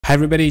Hi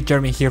everybody,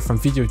 Jeremy here from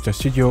Video Editor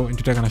Studio, and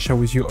today I'm going to share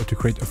with you how to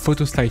create a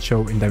photo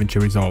slideshow in Davinci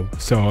Resolve.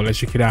 So let's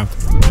check it out.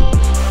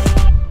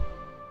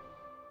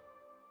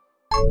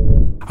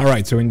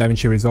 Alright, so in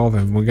Davinci Resolve,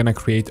 we're going to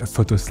create a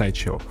photo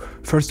slideshow.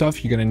 First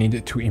off, you're going to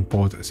need to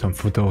import some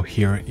photo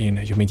here in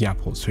your media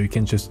pool. So you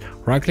can just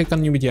right click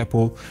on your media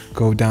pool,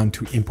 go down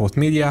to import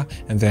media,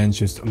 and then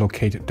just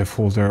locate the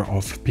folder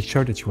of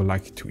picture that you would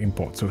like to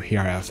import. So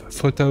here I have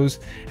photos,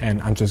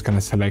 and I'm just going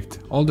to select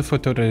all the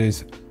photo that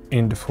is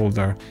in the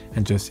folder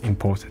and just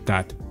import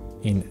that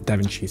in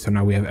Davinci. So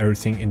now we have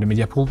everything in the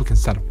media pool, we can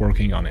start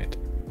working on it.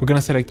 We're going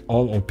to select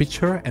all our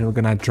picture and we're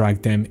going to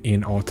drag them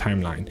in our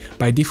timeline.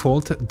 By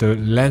default, the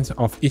length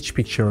of each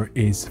picture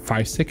is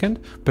 5 seconds,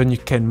 but you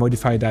can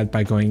modify that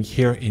by going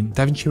here in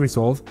Davinci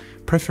Resolve,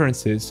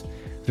 Preferences,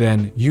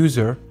 then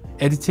User,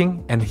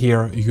 Editing, and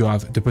here you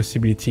have the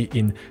possibility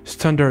in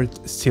standard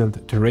still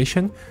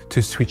duration to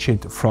switch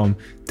it from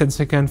 10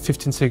 seconds,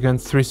 15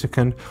 seconds, 3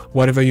 seconds,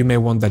 whatever you may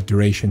want that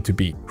duration to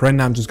be. Right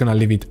now I'm just gonna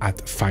leave it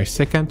at 5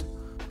 seconds.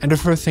 And the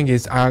first thing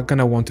is I'm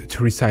gonna want to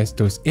resize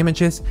those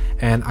images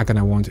and I'm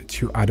gonna want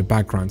to add a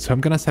background. So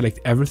I'm gonna select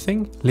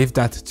everything, leave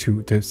that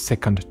to the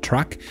second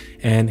track,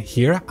 and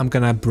here I'm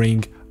gonna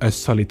bring a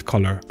solid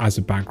color as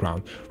a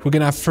background. We're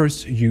gonna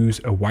first use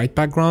a white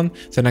background,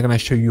 then I'm gonna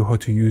show you how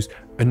to use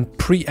a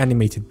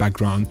pre-animated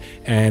background,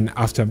 and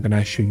after I'm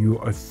gonna show you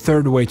a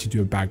third way to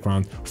do a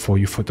background for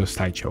your photo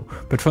slideshow.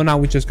 But for now,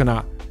 we're just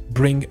gonna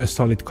bring a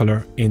solid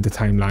color in the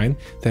timeline.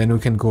 Then we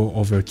can go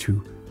over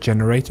to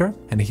generator,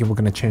 and here we're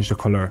going to change the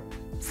color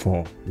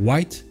for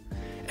white.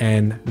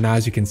 And now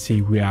as you can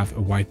see, we have a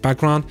white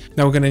background.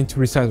 Now we're going to need to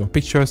resize our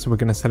picture, so we're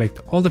going to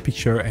select all the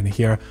picture, and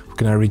here we're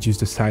going to reduce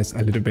the size a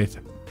little bit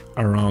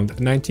around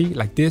 90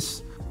 like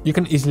this. You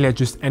can easily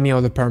adjust any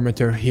other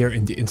parameter here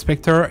in the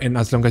inspector, and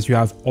as long as you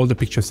have all the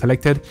pictures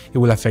selected, it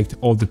will affect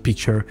all the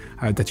picture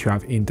that you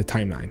have in the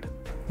timeline.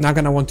 Now I'm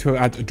going to want to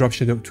add a drop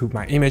shadow to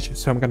my image,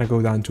 so I'm going to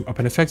go down to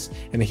Open Effects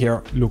and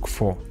here look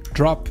for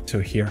drop. So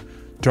here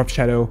drop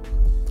shadow,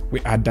 we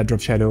add that drop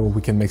shadow,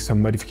 we can make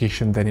some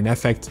modification then in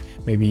effect,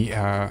 maybe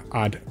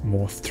add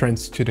more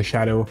strength to the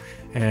shadow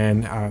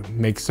and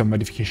make some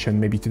modification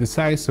maybe to the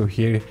size. So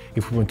here,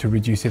 if we want to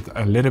reduce it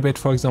a little bit,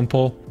 for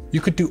example, you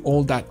could do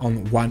all that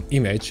on one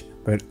image,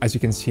 but as you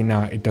can see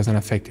now, it doesn't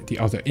affect the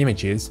other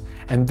images.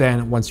 And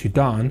then once you're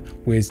done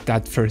with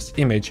that first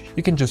image,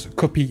 you can just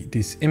copy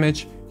this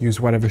image, use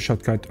whatever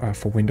shortcut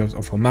for Windows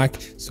or for Mac.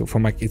 So for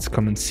Mac, it's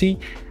Command C,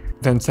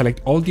 then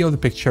select all the other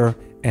picture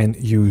and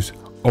use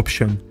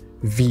Option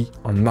V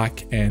on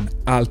Mac and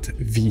Alt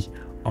V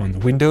on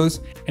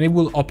Windows, and it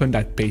will open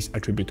that base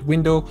attribute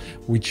window,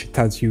 which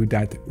tells you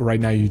that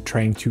right now you're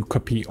trying to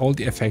copy all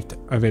the effect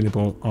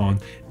available on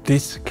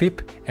this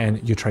clip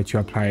and you try to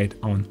apply it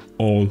on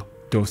all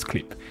those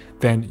clips.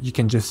 Then you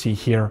can just see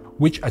here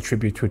which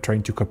attribute we're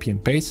trying to copy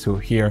and paste. So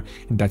here,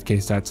 in that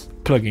case, that's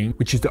plugin,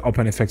 which is the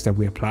open effects that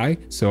we apply.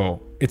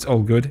 So it's all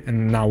good.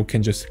 And now we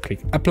can just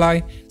click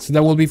apply. So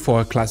that will be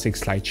for a classic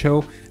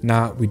slideshow.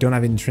 Now we don't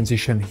have any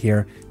transition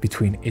here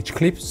between each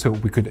clip. So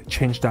we could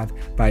change that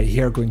by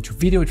here going to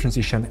video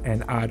transition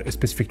and add a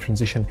specific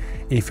transition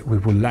if we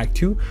would like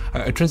to.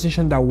 A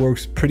transition that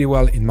works pretty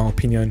well, in my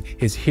opinion,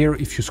 is here.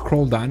 If you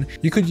scroll down,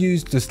 you could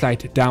use the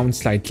slide down,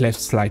 slide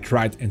left, slide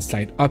right, and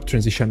slide up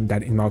transition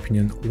that, in my opinion,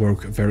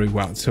 work very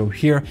well. So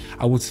here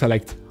I would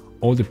select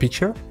all the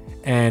picture,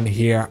 and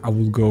here I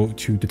will go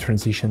to the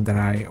transition that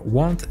I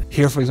want.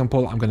 Here, for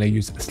example, I'm going to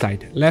use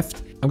slide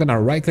left. I'm going to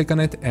right click on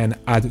it and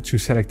add to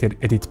selected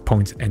edit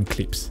points and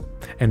clips.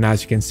 And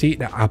as you can see,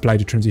 that I apply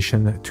the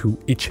transition to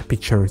each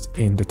picture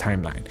in the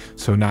timeline.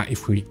 So now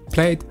if we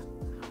play it,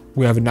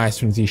 we have a nice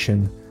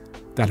transition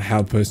that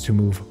helps us to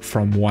move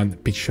from one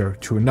picture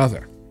to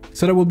another.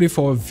 So that will be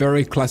for a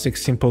very classic,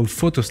 simple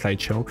photo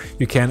slideshow.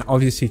 You can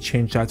obviously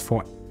change that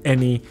for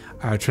any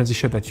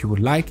transition that you would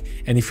like,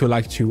 and if you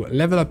like to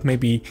level up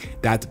maybe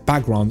that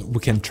background,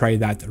 we can try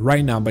that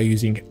right now by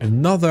using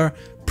another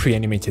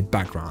pre-animated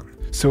background.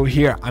 So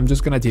here I'm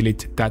just gonna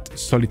delete that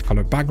solid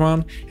color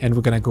background, and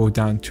we're gonna go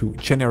down to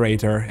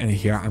generator, and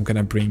here I'm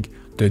gonna bring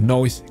the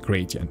noise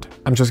gradient.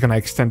 I'm just gonna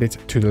extend it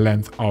to the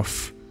length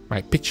of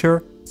my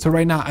picture. So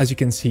right now, as you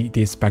can see,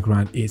 this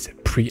background is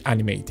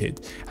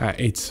pre-animated.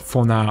 It's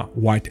for now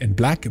white and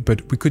black,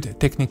 but we could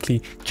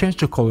technically change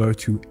the color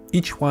to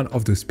each one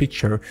of those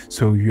pictures,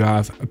 so you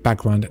have a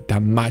background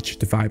that match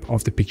the vibe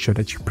of the picture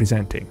that you're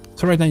presenting.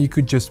 So right now you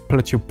could just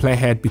plot your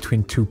playhead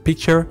between two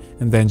pictures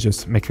and then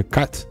just make a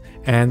cut,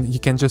 and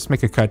you can just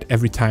make a cut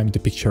every time the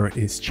picture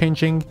is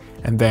changing,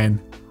 and then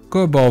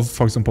go above,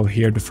 for example,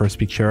 here the first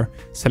picture,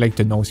 select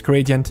the noise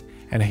gradient,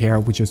 and here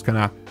we're just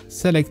gonna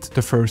select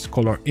the first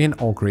color in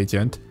our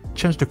gradient,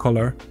 change the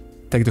color,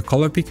 take the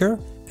color picker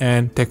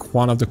and take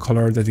one of the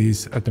color that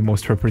is the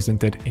most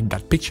represented in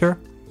that picture,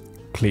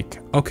 click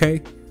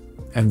OK,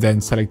 and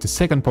then select the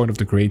second point of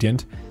the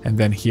gradient, and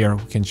then here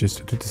we can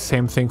just do the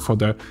same thing for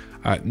the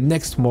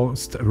next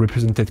most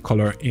represented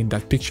color in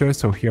that picture.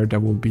 So here there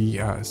will be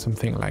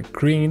something like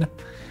green,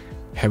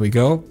 Here we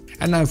go.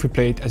 And now if we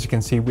play it, as you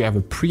can see, we have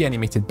a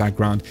pre-animated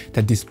background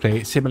that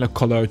displays similar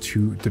color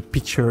to the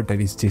picture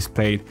that is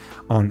displayed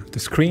on the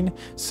screen.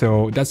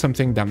 So that's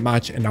something that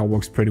matches and that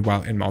works pretty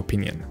well in my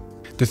opinion.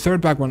 The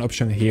third background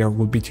option here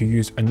will be to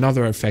use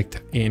another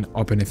effect in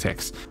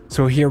OpenFX.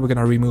 So here we're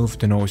gonna remove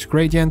the noise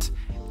gradient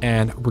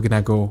and we're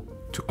gonna go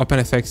to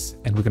OpenFX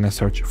and we're gonna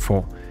search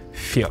for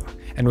fill.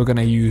 And we're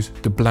gonna use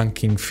the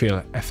blanking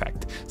fill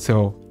effect.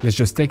 So let's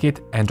just take it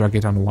and drag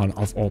it on one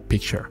of our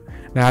picture.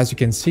 Now, as you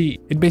can see,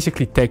 it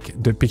basically takes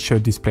the picture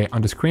display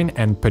on the screen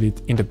and put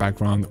it in the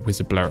background with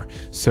a blur.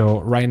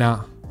 So right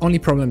now, only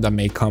problem that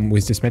may come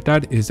with this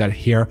method is that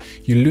here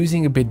you're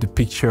losing a bit the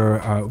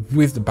picture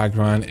with the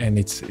background, and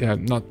it's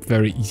not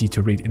very easy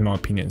to read in my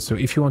opinion. So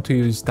if you want to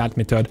use that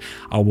method,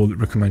 I will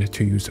recommend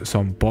to use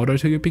some border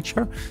to your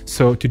picture.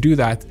 So to do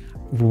that,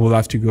 we will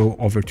have to go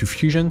over to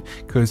Fusion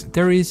because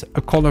there is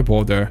a color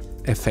border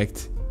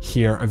effect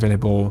here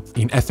available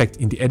in effect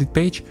in the edit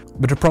page,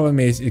 but the problem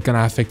is it's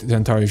gonna affect the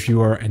entire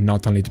viewer and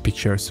not only the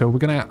picture. So we're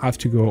gonna have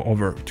to go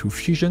over to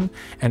Fusion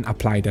and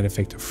apply that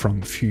effect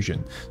from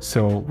Fusion.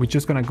 So we're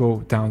just gonna go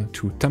down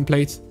to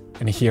templates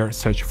and here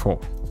search for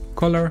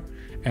color,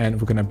 and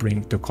we're gonna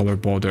bring the color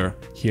border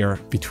here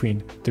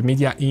between the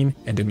media in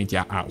and the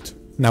media out.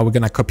 Now we're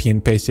gonna copy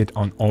and paste it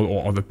on all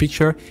our other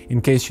picture.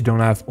 In case you don't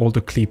have all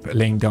the clip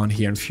laying down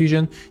here in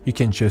Fusion, you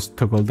can just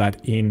toggle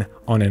that in,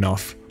 on and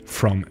off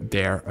from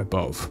there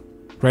above.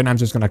 Right now I'm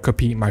just gonna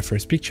copy my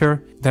first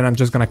picture, then I'm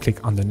just gonna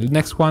click on the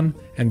next one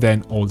and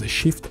then hold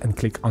Shift and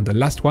click on the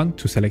last one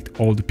to select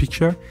all the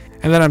picture,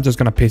 and then I'm just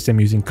gonna paste them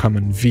using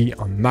Command V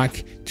on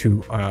Mac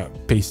to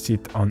paste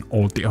it on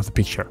all the other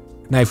picture.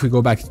 Now if we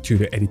go back to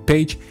the edit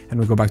page and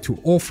we go back to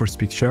our first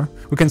picture,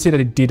 we can see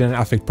that it didn't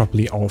affect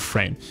properly our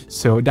frame.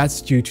 So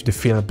that's due to the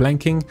fill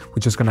blanking.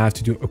 We're just gonna have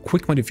to do a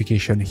quick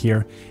modification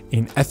here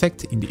in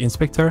effect in the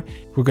inspector.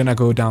 We're gonna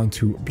go down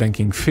to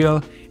blanking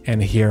fill,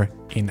 and here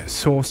in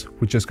source,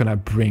 we're just gonna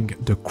bring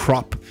the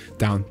crop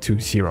down to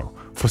 0.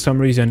 For some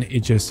reason,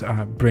 it just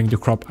brings the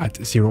crop at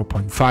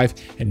 0.5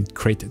 and it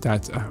creates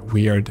that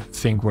weird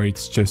thing where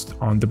it's just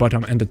on the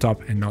bottom and the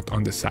top and not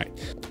on the side.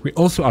 We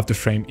also have the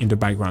frame in the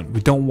background.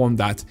 We don't want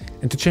that.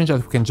 And to change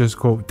that, we can just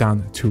go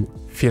down to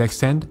fill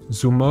extend,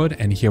 zoom mode,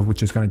 and here we're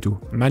just gonna do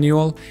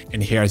manual.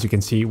 And here, as you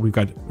can see, we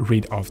got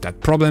rid of that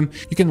problem.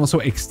 You can also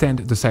extend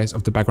the size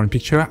of the background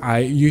picture. I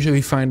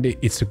usually find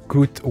it's a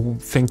good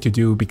thing to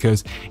do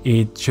because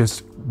it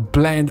just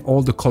blend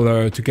all the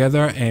color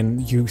together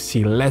and you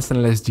see less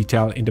and less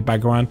detail in the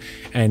background,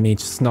 and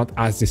it's not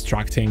as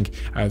distracting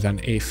than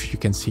if you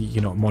can see, you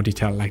know, more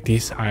detail like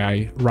this.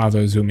 I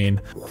rather zoom in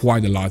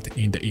quite a lot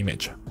in the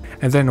image.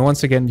 And then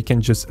once again, you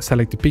can just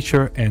select the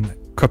picture and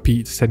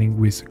copy the setting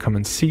with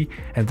Command C,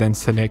 and then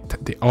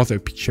select the other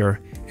picture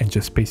and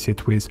just paste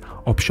it with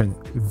Option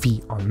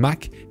V on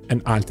Mac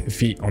and Alt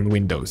V on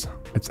Windows.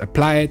 Let's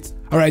apply it.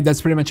 All right,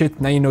 that's pretty much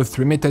it. Now you know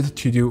 3 methods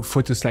to do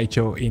photo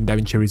slideshow in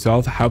Davinci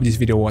Resolve. I hope this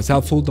video was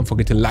helpful. Don't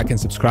forget to like and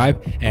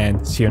subscribe,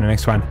 and see you in the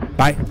next one.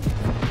 Bye.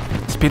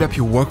 Speed up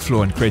your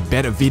workflow and create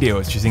better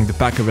videos using the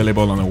pack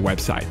available on our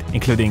website,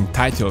 including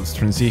titles,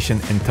 transition,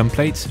 and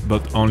templates,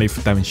 but only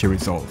for Davinci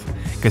Resolve.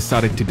 Get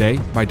started today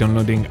by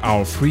downloading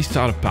our free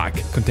starter pack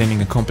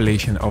containing a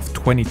compilation of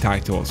 20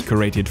 titles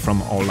curated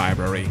from our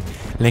library.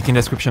 Link in the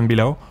description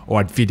below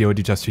or at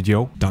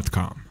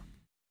videodjstudio.com.